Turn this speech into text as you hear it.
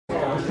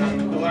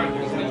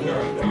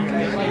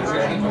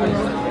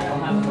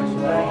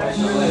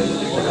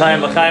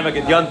L'chaim, a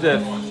good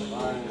yontif.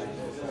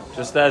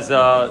 Just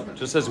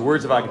as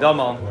words of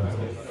Akdama.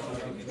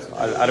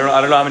 I don't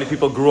know how many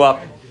people grew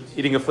up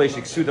eating a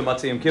fleishik suda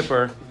Motzei Yom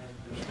Kippur.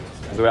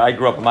 The way I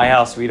grew up in my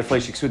house, we eat a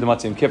fleishik suda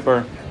Motzei Yom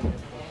Kippur.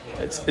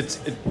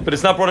 But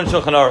it's not brought in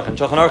Shulchan Aruch. And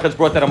Shulchan Aruch has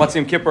brought that on Motzei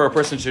Yom Kippur. A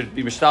person should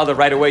be mishtalda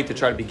right away to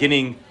try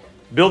beginning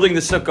building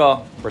the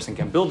sukkah. A person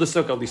can build the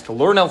sukkah, at least to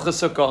learn Elcha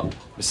Sukkah,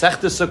 Mesech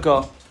the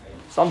sukkah,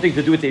 something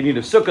to do with the Indian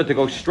of sukkah, to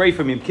go straight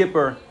from Yom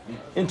Kippur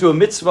into a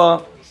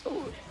mitzvah.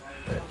 So,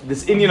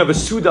 this Indian of a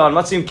Suda on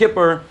Motzei Yom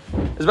Kippur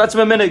is about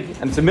some minig,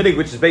 and it's a minig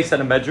which is based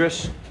on a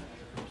medrash.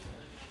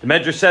 The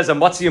medrash says on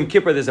Motzei Yom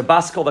Kippur, there's a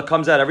baskel that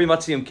comes out every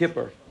Motzei Yom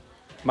Kippur.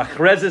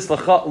 Machrezes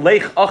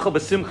leich achal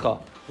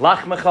b'simcha,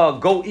 lachmecha,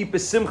 go eat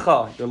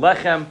b'simcha, your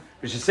lechem,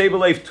 v'shesei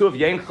b'leiv tuv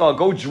yeincha,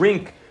 go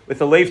drink with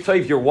the leiv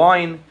toiv your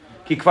wine.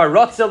 Ki kvar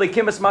ratza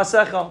lekimas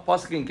masecha,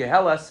 pasuk in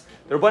Kehelas.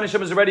 The Rebbeinu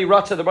Shem is already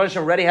ratza. The Rebbeinu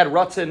Shem already had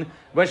ratzin.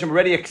 The Rebbeinu Shem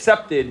already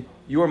accepted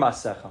your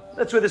masecha.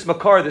 That's where this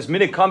makar, this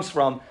minig comes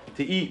from.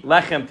 To eat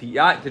lechem,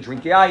 to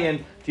drink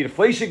yayin, to eat a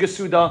fleishig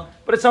suda.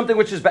 But it's something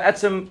which is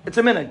ba'etzim. It's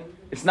a minig.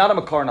 It's not a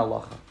makar in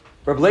halacha.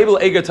 Rabbi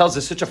Leibel Eger tells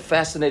us such a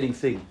fascinating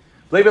thing.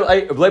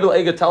 Leibel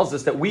Eger tells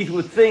us that we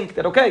would think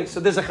that so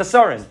there's a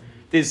chasarin.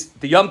 There's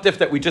the Yom Tif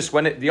that we just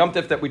went. The Yom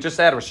Tif that we just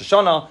had, Rosh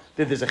Hashanah.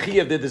 There's a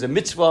chiyuv. There's a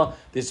mitzvah.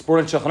 There's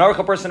Borin Shulchan Aruch.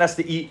 A person has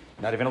to eat.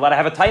 Not even allowed to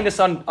have a tainus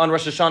on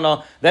Rosh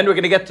Hashanah. Then we're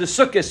going to get to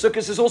Sukkot.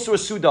 Sukkot is also a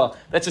suda.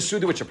 That's a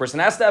suda which a person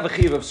has to have a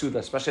chiyuv of suda,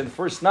 especially the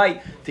first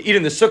night to eat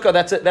in the sukkah.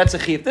 That's a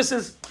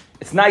chiyuv.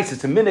 It's nice.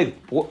 It's a minig,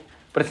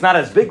 but it's not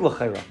as big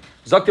l'chayra.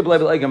 Zaktir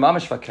b'leibel eger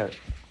mamash faker.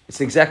 It's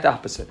the exact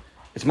opposite.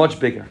 It's much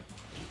bigger.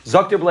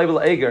 Zaktir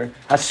b'leibel eger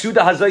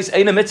hasuda hazais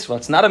ain't a mitzvah.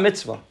 It's not a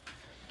mitzvah.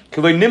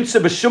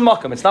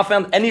 It's not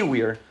found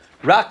anywhere.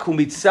 It's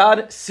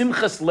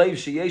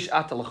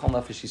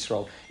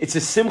a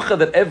simcha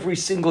that every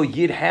single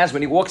yid has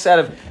when he walks out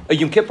of a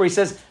Yom Kippur. He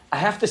says, I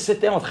have to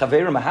sit down with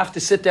chaverim. I have to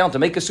sit down to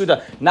make a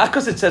suda. Not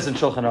because it says in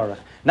Shulchan Aruch,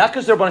 not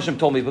because the Rabban Hashem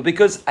told me, but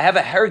because I have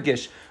a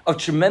hergish of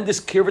tremendous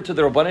kirva to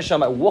the Rabban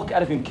Hashem. I walk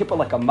out of Yom Kippur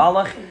like a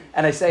malach,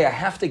 and I say, I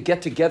have to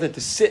get together to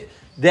sit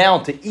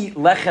down, to eat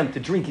lechem, to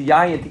drink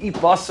yayin, to eat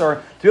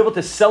basar, to be able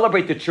to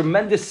celebrate the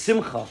tremendous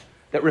simcha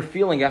that we're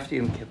feeling after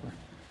Yom Kippur.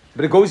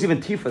 But it goes even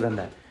deeper than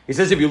that. He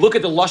says if you look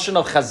at the Lashon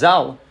of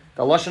Chazal,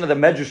 the Lashon of the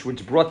Medrash,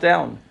 which is brought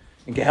down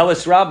in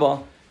Gehelis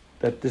Rabbah,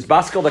 that this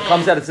baskel that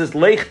comes out, it says,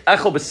 Leich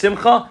echel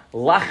b'simcha,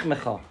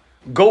 lachmecha.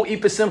 Go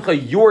eat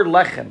b'simcha your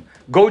lechem.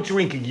 Go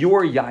drink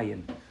your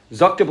yayin.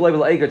 Zakter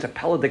b'level eger, it's a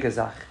peladik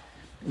azach.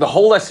 The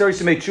whole Aseret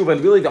to make tshuva,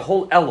 and really the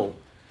whole Elul.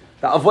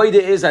 The avodah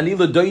is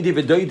anila doidi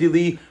v'doidi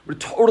li. We're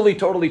totally in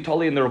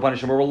the Rabban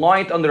Hashem. We're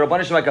reliant on the Rabban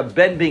Hashem like a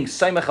ben being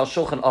saimach al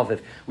shulchan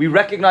aviv. We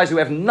recognize we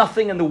have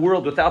nothing in the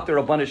world without the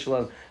Rabban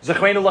Hashem.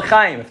 Zechreinu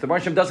l'chaim. If the Rabban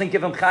Hashem doesn't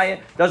give him chayim,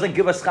 doesn't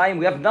give us chayim,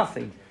 we have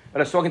nothing. But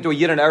I was talking to a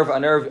yid on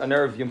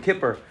Erev Yom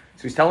Kippur.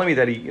 So he's telling me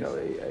that he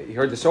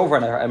heard this over,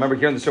 and I remember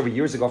hearing this over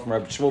years ago from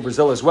Rabbi Shmuel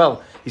Brazil as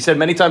well. He said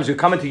many times we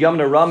come into Yom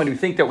Ram and we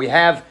think that we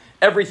have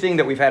everything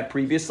that we've had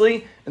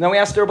previously, and then we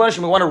ask the Rebbeinu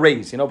Shem, we want to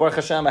raise. Baruch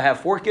Hashem, I have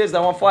 4 kids, I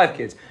want 5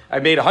 kids. I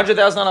made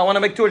 $100,000, I want to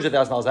make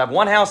 $200,000. I have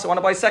 1 house, I want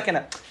to buy a second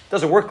house. It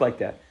doesn't work like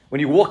that.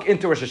 When you walk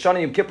into Rosh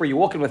Hashanah Yom Kippur, you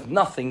walk in with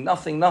nothing.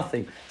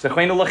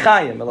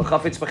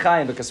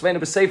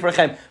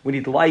 We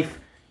need life.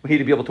 We need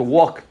to be able to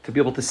walk, to be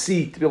able to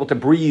see, to be able to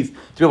breathe,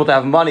 to be able to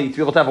have money, to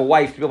be able to have a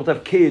wife, to be able to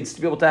have kids, to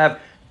be able to have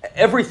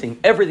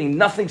everything.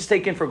 Nothing's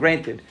taken for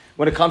granted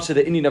when it comes to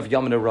the Indian of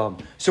Yom Ram.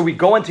 So we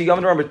go into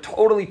Yom Ram, we're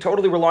totally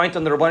reliant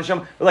on the Rabban Hashem.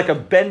 We're like a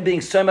ben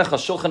being semech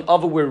hashulchan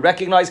ava. We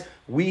recognize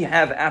we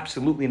have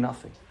absolutely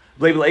nothing.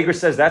 Leibel Eger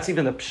says that's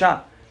even the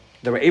pshat.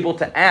 They were able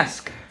to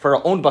ask for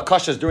our own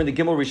bakashas during the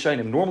Gimel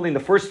Rishonim. Normally in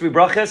the first 3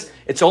 brachas,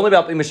 it's only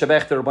about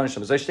Mishabech the Rabban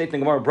Hashem. As I state in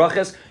the Gemara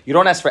brachas, you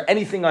don't ask for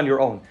anything on your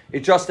own.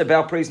 It's just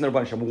about praising the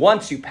Rabban Hashem.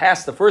 Once you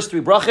pass the first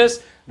 3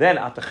 brachas, then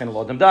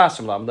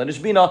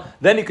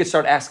then you could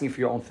start asking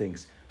for your own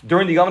things.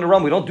 During the Yom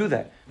Ram, we don't do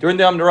that. During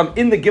the Yom Ram,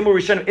 in the Gimel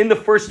Rishonim, in the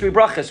first 3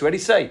 brachas, we already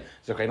say,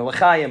 how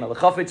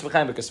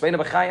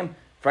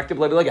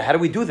do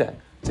we do that?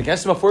 It's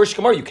against the Mefurish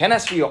Gemara. You can't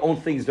ask for your own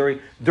things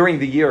during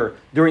the year,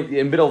 in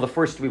the middle of the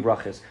first 3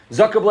 brachas.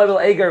 Zakab level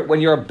Eger,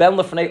 when you're a ben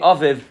lefnei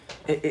aviv,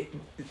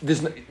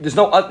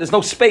 there's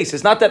no space.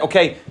 It's not that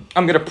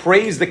I'm going to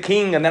praise the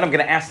king and then I'm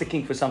going to ask the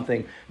king for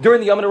something.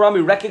 During the Yom Ram,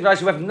 we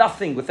recognize we have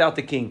nothing without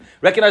the king.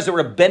 Recognize that we're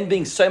a ben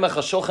being saimach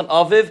hashulchan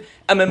aviv,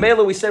 and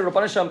memela we say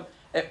Rabban Hashem.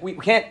 We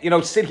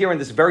can't, sit here in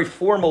this very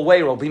formal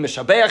way. We'll be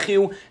meshabeach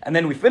you, and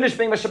then we finish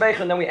being meshabeach,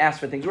 and then we ask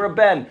for things. We're a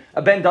ben.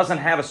 A ben doesn't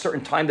have a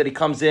certain time that he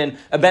comes in.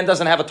 A ben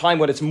doesn't have a time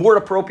when it's more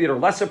appropriate or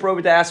less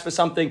appropriate to ask for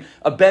something.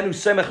 A ben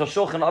who's semech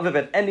hashulchan aviv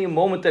at any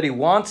moment that he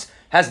wants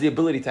has the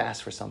ability to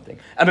ask for something.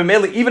 And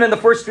even in the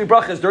first 3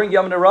 brachas during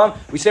Yom Ram,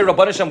 we say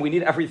Rabban Hashem, we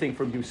need everything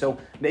from you. So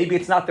maybe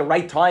it's not the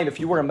right time if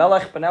you were a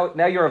melech, but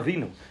now you're a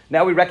vinu.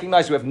 Now we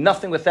recognize we have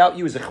nothing without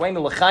you.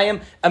 Zechreinu l'chaim,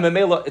 and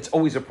memela, it's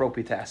always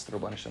appropriate to ask the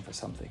Rabban Hashem for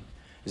something.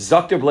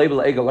 Zakter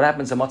b'leibel ego. What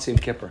happens on Motzei Yom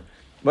Kippur?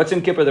 Motzei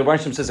Yom Kippur, the Rebbeinu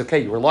Shem says, "Okay,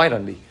 you relied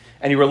on me,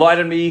 and you relied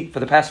on me for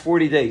the past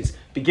 40 days,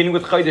 beginning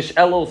with Chodesh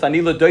Elul,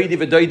 Thanila Doidi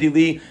V'Doidi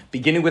Li,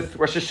 beginning with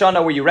Rosh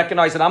Hashanah, where you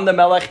recognize that I'm the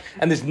Melech,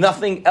 and there's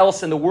nothing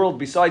else in the world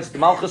besides the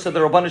Malchus of the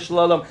Rabbanu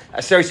Shalom,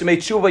 Aser Yisumei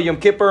Tshuva, Yom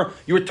Kippur.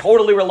 You were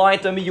totally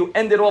reliant on me. You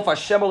ended off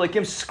Hashem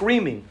Elokim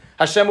screaming,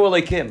 Hashem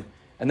Elokim.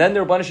 And then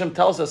the Rabbanu Shalom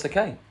tells us,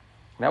 okay,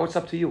 now it's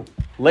up to you.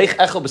 Leich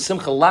Echel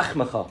B'Simcha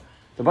Lachmecha.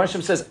 The Rabbanu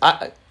Shalom says,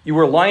 you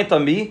were reliant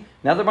on me.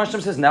 Now the Rabbanu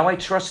Shalom says, now I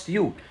trust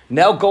you.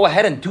 Now go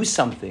ahead and do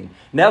something.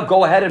 Now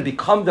go ahead and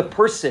become the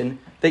person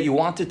that you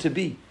wanted to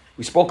be.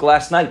 We spoke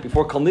last night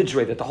before Kol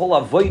Nidre that the whole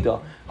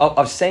avodah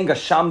of saying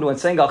Hashamnu and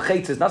saying Al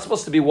Chetz is not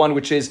supposed to be one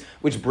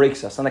which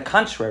breaks us. On the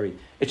contrary,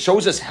 it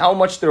shows us how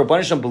much the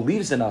Rabbanu Shalom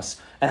believes in us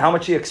and how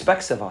much he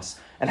expects of us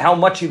and how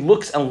much he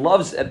looks and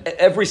loves at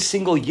every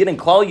single Yid in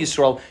Klal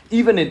Yisrael,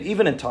 even in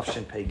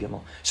Tafshin Pei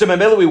Gimel. So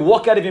Mamela, we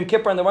walk out of Yom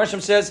Kippur and the Rabbanu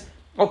Shalom says,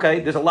 okay,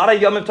 there's a lot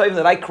of Yom Tovim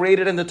that I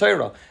created in the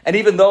Torah. And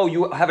even though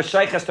you have a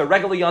shaykhas to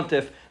regular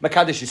Yontif,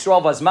 Makadosh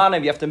Yisrael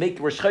Vazmanim, you have to make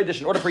Rosh Chodesh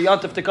in order for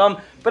Yontif to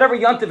come, but every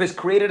Yontif is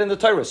created in the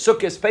Torah.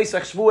 Sukkot,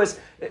 Pesach, Shavuos,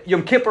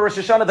 Yom Kippur, Rosh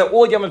Hashanah, they're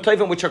all Yom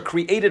Tovim which are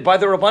created by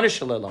the Rabbanu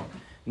Shalom.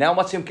 Now,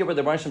 what's Yom Kippur?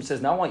 The Rabbanu Shalom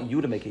says, now I want you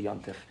to make a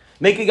Yontif.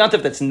 Make a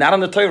Yontif that's not on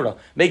the Torah.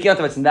 Make a Yontif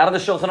that's not on the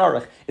Shulchan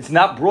Aruch. It's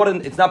not brought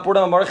in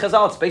Amarech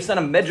Chazal. It's based on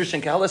a Medrash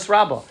and Kehelas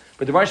Rabbah.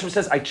 But the Rabbanu Shalom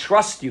says, I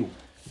trust you.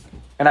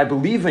 And I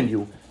believe in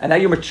you, and now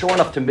you're mature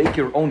enough to make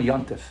your own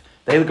yontif.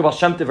 The Heilige Baal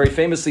Shem Tov very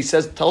famously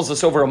tells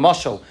us over a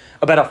mashal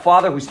about a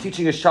father who's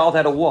teaching his child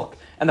how to walk,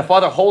 and the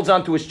father holds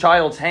on to his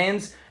child's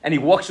hands, and he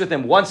walks with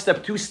him 1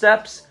 step, 2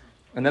 steps,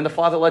 and then the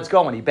father lets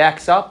go, and he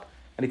backs up,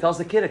 and he tells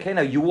the kid, okay,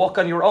 now you walk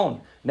on your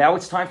own. Now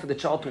it's time for the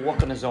child to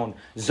walk on his own.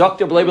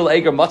 Zakter B'Leibel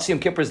Eger,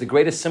 Motzei Kippur is the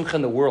greatest simcha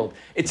in the world.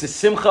 It's the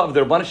simcha of the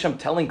Rabbanu Shem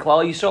telling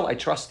Klal Yisrael, I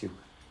trust you.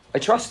 I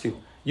trust you.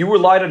 You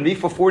relied on me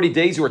for 40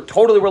 days. You were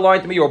totally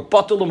reliant on me. You were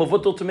batul and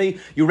mavutul to me.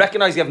 You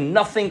recognize you have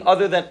nothing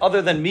other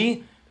than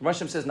me. The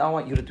Hashem says, now I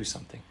want you to do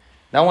something.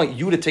 Now I want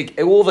you to take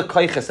all the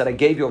kaiches that I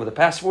gave you over the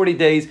past 40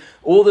 days,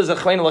 all the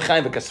zachveinu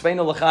l'chaim,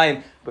 v'kasveinu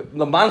l'chaim,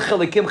 l'mancha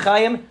l'kim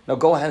chayim. Now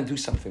go ahead and do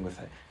something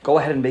with it. Go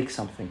ahead and make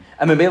something.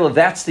 And Mamela,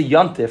 that's the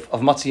yontif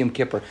of Motzei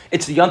Kippur.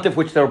 It's the yontif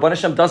which the Rabbanu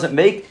Shem doesn't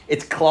make.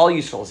 It's Klal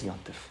Yisrael's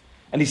yontif.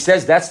 And he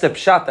says that's the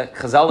pshat that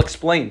Chazal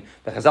explained.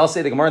 The Chazal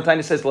say, the Gemara in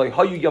Tanya says,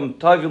 Hayu Yom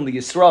Tovim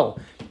liYisrael,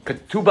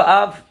 Tu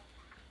B'Av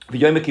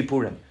v'Yom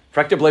Kippurim.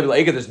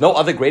 There's no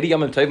other greater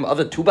Yom Tovim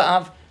other Tu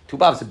B'Av. Tu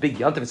B'Av is a big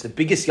yontif. It's the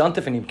biggest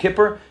yontif in Yom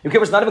Kippur. Yom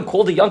Kippur is not even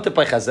called a yontif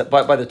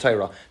by the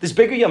Torah. This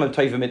bigger Yom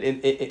Tovim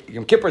in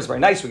Yom Kippur is very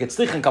nice. We get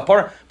slich and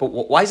kapar. But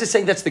why is it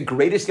saying that's the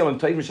greatest Yom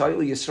Tovim Shayu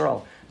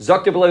liYisrael?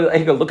 Zakter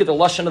b'Leibel, look at the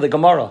lashon of the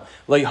Gemara.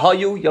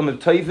 Hayu Yom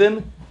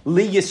Tovim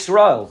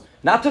liYisrael.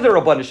 Not to the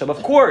Rabbanim Shem,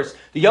 of course.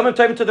 The Yom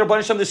Tovim to the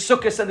Rabbanim Shem, there's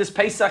Sukkot and there's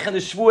Pesach and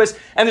there's Shavuos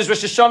and there's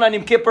Rosh Hashanah and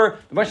Yom Kippur.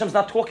 The Rabbanim Shem's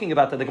not talking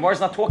about that. The Gemara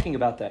is not talking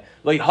about that.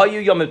 Like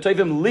Hayu Yom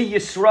Tovim li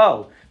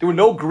Yisrael. There were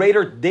no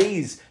greater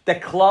days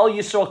that Klal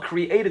Yisrael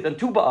created than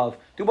Tu B'Av.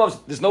 Tu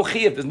B'Av, there's no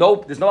chiyuv, there's no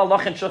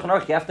halach and shulchan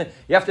aruch.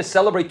 You have to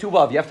celebrate Tu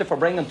B'Av. You have to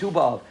Farbrengen on Tu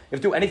B'Av. You have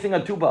to do anything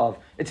on Tu B'Av.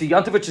 It's a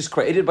yontif which is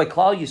created by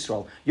Klal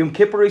Yisrael. Yom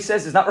Kippur, he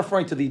says, is not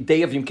referring to the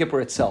day of Yom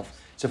Kippur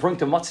itself. It's referring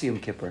to Motzei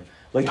Kippur.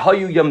 Like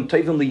Hayu Yom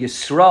Tovim li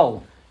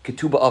Yisrael.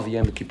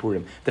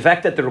 The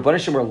fact that the Rabbanu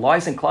Shem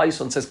relies on Klal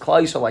Yisrael and says,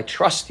 Klal Yisrael, I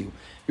trust you.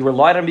 You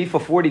relied on me for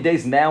 40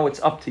 days, now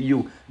it's up to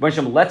you. Rabbanu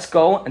Shem lets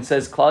go and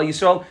says, Klal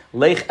Yisrael,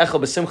 Leich echel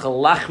b'simcha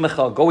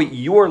lachmecha, go eat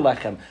your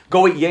lechem,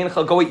 go eat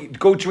yencha,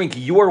 go drink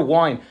your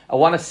wine. I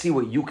want to see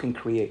what you can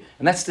create.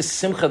 And that's the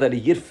simcha that a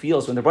Yid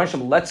feels when the Rabbanu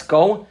Shem lets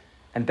go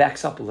and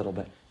backs up a little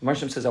bit. The Rabbanu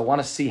Shem says, I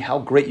want to see how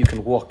great you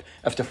can walk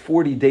after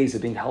 40 days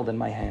of being held in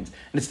my hands.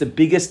 And it's the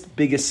biggest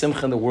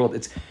simcha in the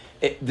world.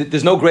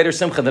 There's no greater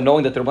simcha than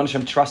knowing that the Rabbanu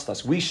Shem trusts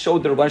us. We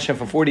showed the Rabbanu Shem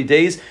for 40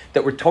 days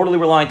that we're totally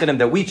reliant on him,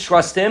 that we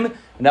trust him.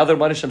 And now the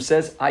Rabbanu Shem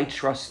says, I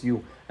trust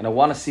you. And I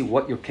want to see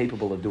what you're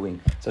capable of doing.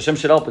 So Hashem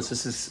should help us.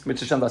 This is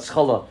Mitzvah Shem, the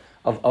Tzchala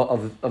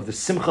of the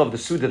simcha of the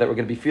Suda that we're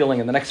going to be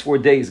feeling in the next 4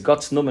 days.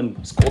 Guts Numen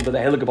is called by the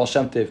Heilige Baal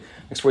Shem Tov.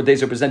 Next 4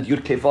 days represent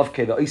Yud Kei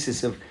Vavke, the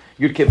Isis of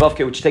Yud Kei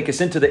Vavke, which take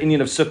us into the Inyan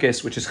of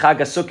Sukkot, which is Chag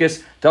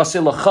HaSukkos,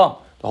 Ta'aseh Lacha.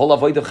 The whole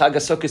avodah of Chag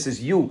HaSukkos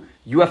is you.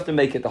 You have to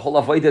make it. The whole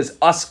avodah is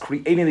us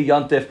creating the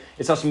yontif.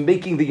 It's us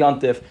making the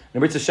yontif.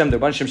 And Ritz Hashem, the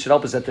Rabbanu Shem should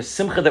help us that the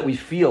simcha that we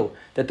feel,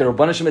 that the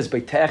Rabbanu Shem is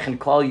Beitech and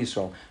Klal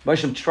Yisrael. Rabbanu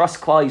Shem trusts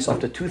Klal Yisrael.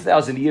 After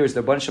 2,000 years,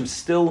 the Rabbanu Shem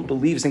still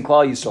believes in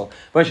Klal Yisrael.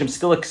 Rabbanu Shem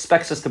still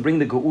expects us to bring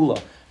the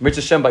Geula. Ritz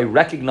Hashem, by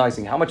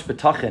recognizing how much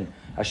betachin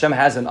Hashem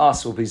has in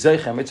us, will be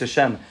Zeichem, Ritz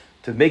Hashem,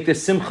 to make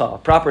this simcha, a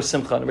proper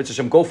simcha. And Ritz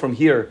Hashem, go from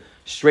here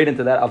straight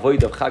into that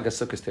avodah of Chag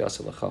HaSukkos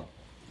Te'aseh Lacha.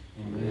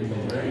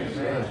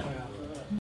 Amen.